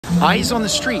Eyes on the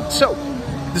street. So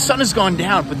the sun has gone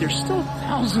down, but there's still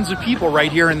thousands of people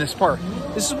right here in this park.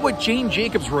 This is what Jane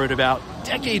Jacobs wrote about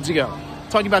decades ago,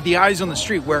 talking about the eyes on the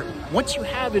street, where once you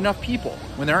have enough people,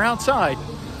 when they're outside,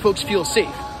 folks feel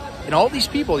safe. And all these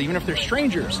people, even if they're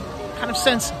strangers, kind of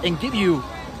sense and give you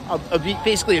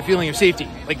basically a feeling of safety.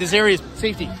 Like, this area is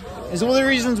safety. It's one of the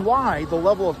reasons why the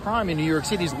level of crime in New York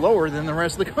City is lower than the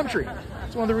rest of the country.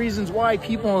 It's one of the reasons why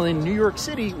people in New York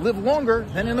City live longer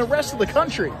than in the rest of the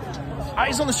country.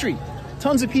 Eyes on the street,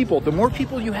 tons of people. The more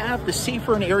people you have, the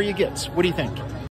safer an area gets. What do you think?